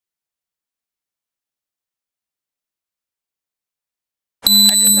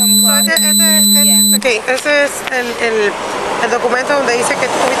Ok, ese es el documento donde dice que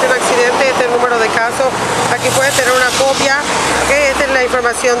tuviste un accidente. Este es el número de caso. Aquí puedes tener una copia. Okay, esta es la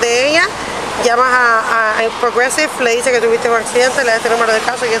información de ella. Llamas a Progressive, le dice que tuviste un accidente, le das este número de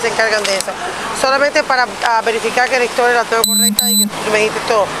caso y ellos se encargan de eso. Solamente para verificar que la historia la tengo correcta y que tú me dijiste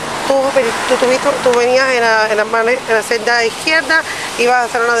todo. Tú venías en la senda izquierda, ibas a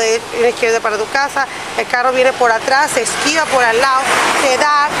hacer una izquierda para tu casa, el carro viene por atrás, se esquiva por al lado, te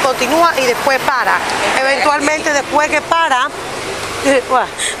da, continúa y después para. Eventualmente después que para,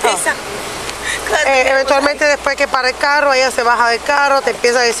 eventualmente después que para el carro, ella se baja del carro, te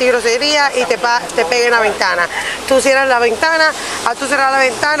empieza a decir grosería y te pega en la ventana. Tú cierras la ventana, al tú cerrar la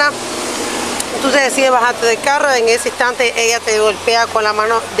ventana, tú te decides bajarte del carro. En ese instante ella te golpea con la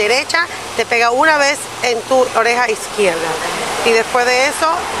mano derecha, te pega una vez en tu oreja izquierda y después de eso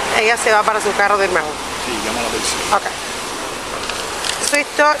ella se va para su carro de nuevo. Sí, llama a la policía. Okay.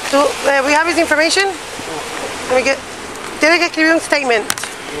 We have his information. Tiene que escribir un statement.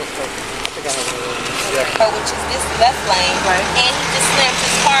 Which is this left lane, right. And he just slammed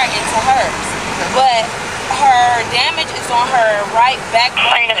his car into hers. But her damage is on her right back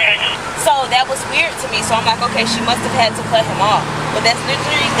bumper. So that was weird to me. So I'm like, okay, she must have had to cut him off. But that's the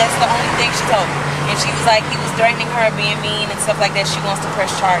only thing she told me. And she was like, he was threatening her, being mean and stuff like that. She wants to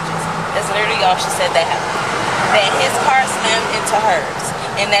press charges. That's literally all she said that happened. That his car slammed into hers.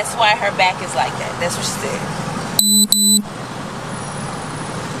 And that's why her back is like that. That's what she said.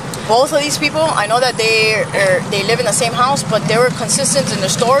 Both of these people, I know that they live in the same house, but they were consistent in their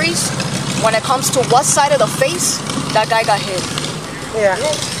stories. When it comes to what side of the face that guy got hit. Yeah.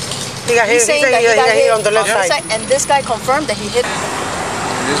 He got hit. He's saying that he got hit on the left side. And this guy confirmed that he hit.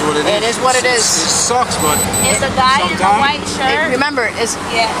 It is what it is. It is what it is. It sucks, but it's the guy in the white shirt. Remember, it's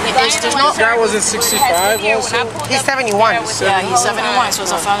there's no. That was in 65 also. He's 71. Yeah, he's 71, so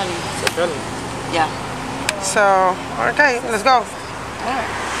it's a felony. It's a felony. Yeah. So, okay, let's go. All right.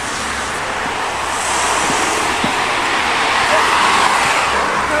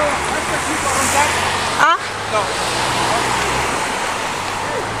 Huh? No.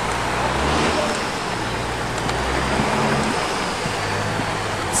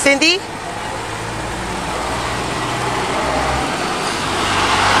 Cindy?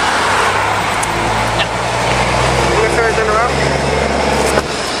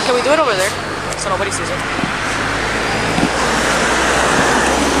 Can we do it over there so nobody sees it?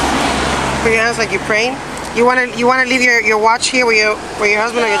 Put your hands like you're praying. You wanna leave your watch here with your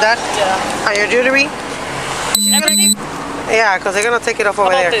husband or your dad? Yeah. Or your jewelry? Everything? Yeah, because they're gonna take it off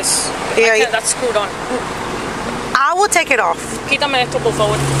over How there. about this? Yeah, That's screwed on. I will take it off. Quítame esto, por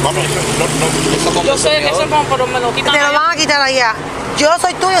favor. Vamos, no. Yo sé que eso es pero me lo quitan Te lo allá. van a quitar allá. Yo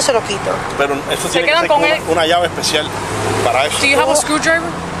soy tuyo, se lo quito. Pero eso tiene que quedan ser con con él. una llave especial para eso. Do you have a screwdriver?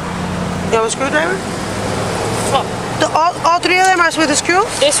 You have a screwdriver? Fuck. All three of them are with a screw?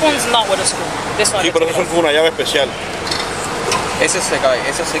 This one's not with a screw. This one. Sí, pero eso son con una llave especial. Ese se cae,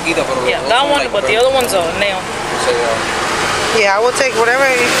 ese se quita, pero Yeah, that one, but the other one's a nail. Yeah, I will take whatever.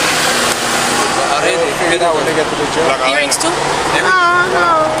 Earrings too?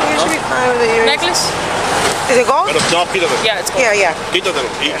 No, you should be fine with the earrings. Necklace? Is it gold? Pero no, quítatelo. Yeah, it's gold. Yeah. Quítatelo.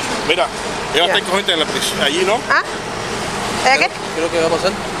 Y mira, ella está cogiendo en la prisión. Allí, ¿no? ¿Ah? ¿Qué? ¿Qué es lo que va a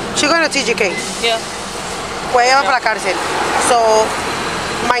pasar? She's going to TGK. Yeah. Pues ella va para la cárcel. So,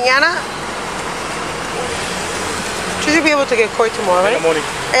 mañana, she should be able to get court tomorrow, right? In the morning.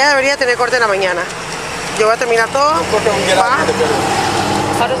 Ella debería tener corte en la mañana. Yo voy a terminar todo.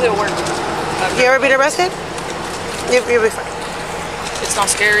 How does it work? You ever been arrested? You'll be fine. It's not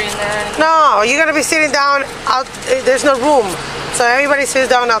scary in there. No, you're gonna be sitting down out. There's no room, so everybody sits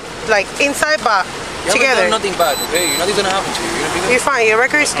down out, like inside, but You together. haven't done nothing bad, okay? Nothing's gonna happen to you. You're fine. Your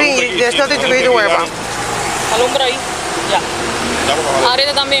record is clean. There's nothing to be to worry about. Alumbra ahí. Ya.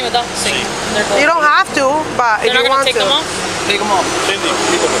 Ariete también, ¿verdad? Sí. You don't have to, but if They're not you gonna want take to. them off? Take them off. Cindy,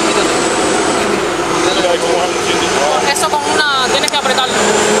 quítatelo. Eso con una... Tienes que apretarlo.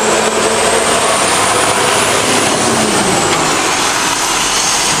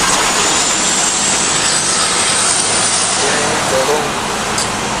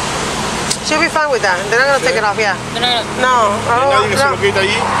 She'll be fine with that. They're not gonna take it off, yeah. They're not gonna... No, ¿Nadie que se lo quita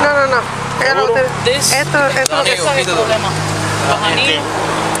allí? No. Ella no te- This- Esto Ese es el problema. Los anillos.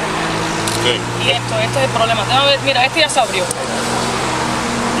 Y esto es el problema. Déjame ver, mira, este ya se abrió.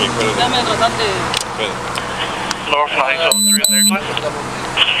 Déjame tratar de... North 903 there, please.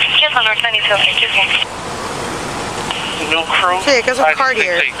 Yes, on North 903, New crew. Sí, que eso es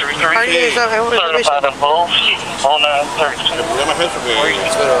Cartier. Cartier es Certified in full. On 930. El problema es eso, que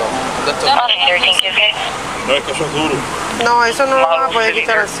No, es que eso es duro. No, eso no lo vas a poder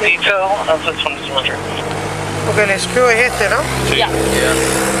quitar así. Porque el screw es este, ¿no? Sí. Yeah.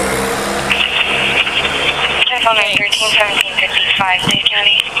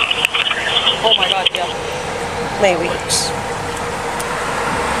 Oh my God, yeah. Maybe.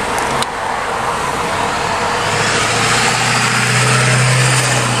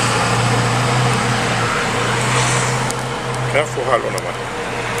 Queda aflojarlo nomás.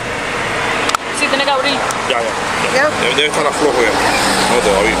 Sí, tiene que abrir. Ya. ¿Ya? Debe estar aflojo ya. No,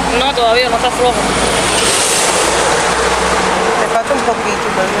 todavía. No, todavía no está flojo. Me falta un poquito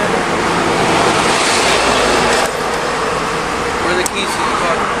todavía. Where are the keys to the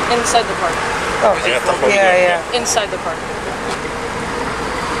car? Inside the car. Oh, Ya está flojito. yeah. Inside the car.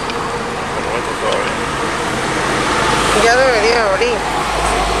 No, esto todavía. Ya debería abrir.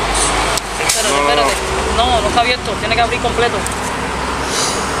 Espérate. No está abierto. Tiene que abrir completo.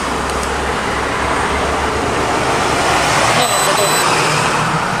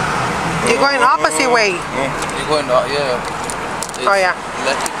 You're going opposite way. You're going out, yeah. Oh, yeah.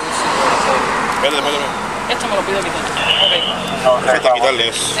 Electrical seat. Espérate. Esto me lo pido quitar. Ok. Falta quitarle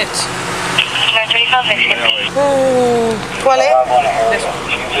eso. Esto. ¿Cuál es?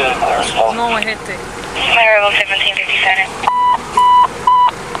 No, es este.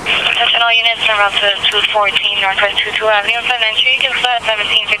 Attention all units en route to 214 Northwest 22 Avenue and entry is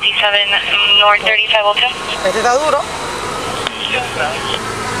 1757 North 3502. Este está duro.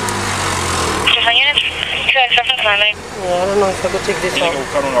 Just on units, 2 exceptions are late. No, no, sé que check this Tiene out. que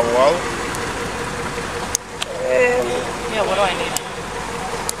buscar un abogado. Yeah, what do I need?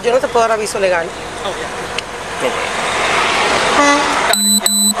 Yo no te puedo dar aviso legal. Oh, yeah.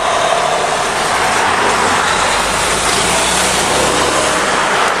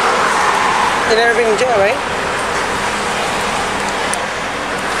 You've never been in jail, right?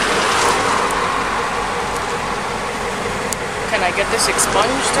 Can I get this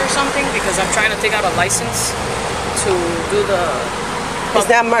expunged or something? Because I'm trying to take out a license to do the... It's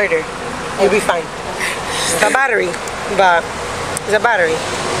not murder. You'll be fine. It's a battery, but it's a battery.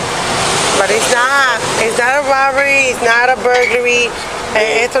 But it's not a robbery, it's not a burglary.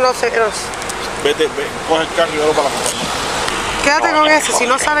 Esto no se... Vete, coge el carro y llevarlo para la compañía. Quédate con ese, si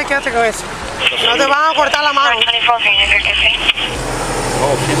no sabes, quédate con ese. No te van a cortar la mano. No,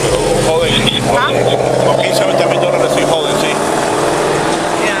 sí, pero joden. Con 15 a 20 mil dólares sí joden, sí.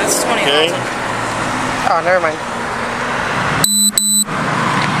 Yeah, that's 20,000. Oh, never mind.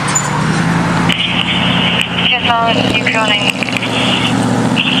 Just on you calling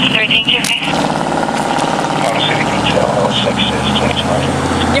 13 Tuesday.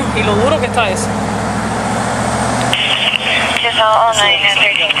 Y lo duro que está eso. Just all 9 and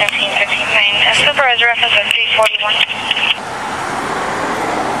 13 17 59. Supervisor reference at 341.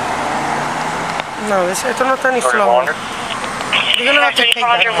 No, esto no está ni flojo. You're gonna have to take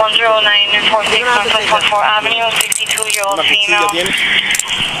that. 109 46 Northwest 14 Avenue, 62-year-old ¿Una cuchilla female. tienes?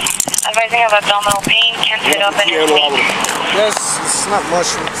 Advising of abdominal pain, can't sit up and Yo lo abro. Yes, it's not much.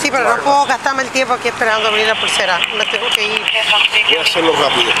 Sí, pero no puedo gastarme el tiempo aquí esperando abrir la pulsera. Me tengo que ir. Voy a hacerlo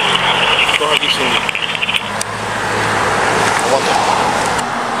rápido. Coge aquí sin... Aguanta.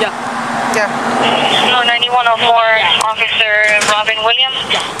 Yeah. Ya. No, 9104, Officer Robinson Williams.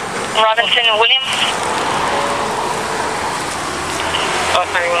 Oh,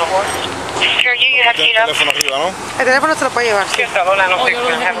 9104. Sure, you have to Tiene get el up. teléfono arriba, ¿no? El teléfono se lo puede llevar. Sí. Oh, yo lo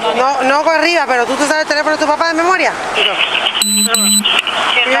dejé en la- No con arriba, pero tú te sabes el teléfono de tu papá de memoria. Just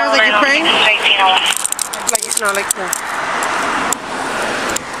Yeah, like all Ukraine? 1801. No, like that.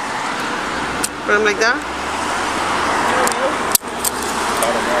 Put them like that.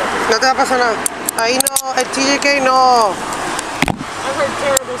 No te va a pasar nada. Ahí no, el TJK no.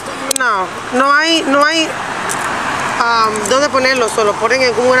 No hay dónde ponerlo, solo ponen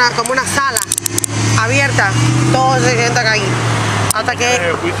en como una sala abierta. Todos se sientan ahí. Hasta que.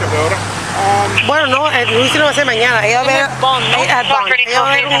 ¿El juicio qué hora? Bueno, no, el juicio no va a ser mañana. Ella va a ver. Ella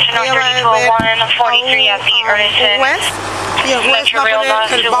va a ver un juez. Y el juez va a poner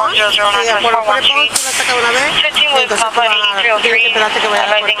el bond. Y después lo pone el bond, tú la sacas una vez. Y entonces tú vas a tienes que esperarte que vaya a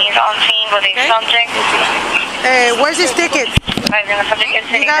la Advising he's on scene with a subject. Where's his ticket? Advising the subject is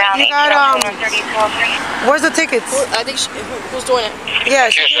sitting down. You got, 3203. Where's the tickets? I think who's doing it? Yeah,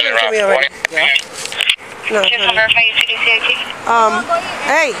 she gave them to me already. No, Just to verify your CDC ID.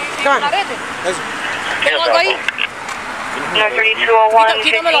 hey, come on. ¿Tengo algo ahí? No, 3201.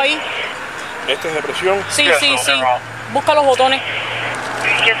 Quítamelo ahí. ¿Este es de presión? Sí. Busca los botones.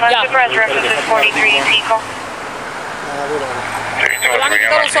 Just on Yeah. supervisor reference is 43 Pico. Te van a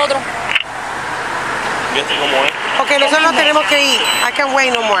quitar los otros. ¿Y este cómo es? Ok, nosotros tenemos que ir. I can't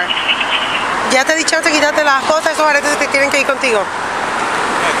wait no more. Ya te he dicho antes, quítate las cosas, esos aretes que tienen que ir contigo.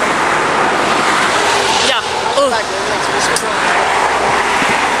 Ya. No,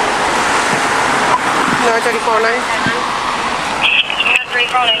 3409.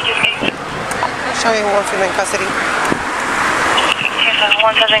 Showing one female in custody.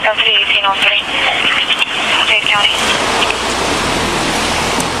 One says in custody, 1803. Dade County.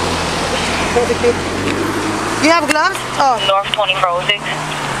 You have gloves? Oh. North 2406.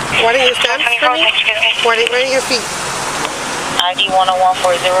 Why didn't you stand for me? Where are your feet? ID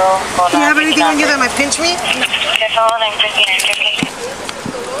 10140. Do you have anything on you that might pinch me? Yes, all in 5950.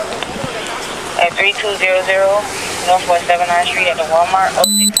 At 3200 Northwest 79th Street at the Walmart.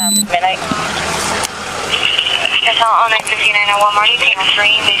 06 time is midnight. Yes, all 959 at Walmart.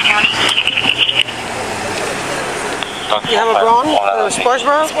 1803, Dade County. You have a bra on? A sports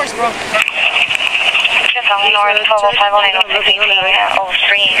bra? Sports bra. Yes, all North 1205 at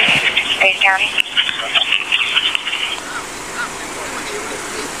 03, Dade County.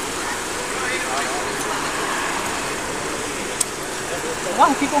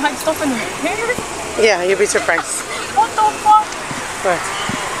 Wow, people hide stuff in their hair? Yeah, you'll be surprised. What the fuck? What?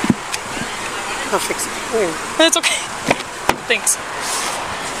 I'll fix it. It's okay. Thanks.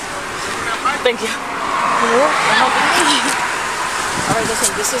 Thank you. Alright,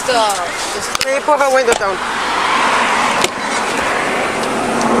 listen, this is the Let me put her window down.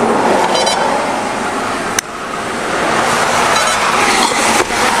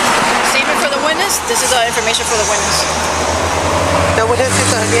 statement for the witness. This is the information for the witness. The witness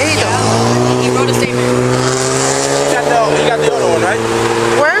is a viejito.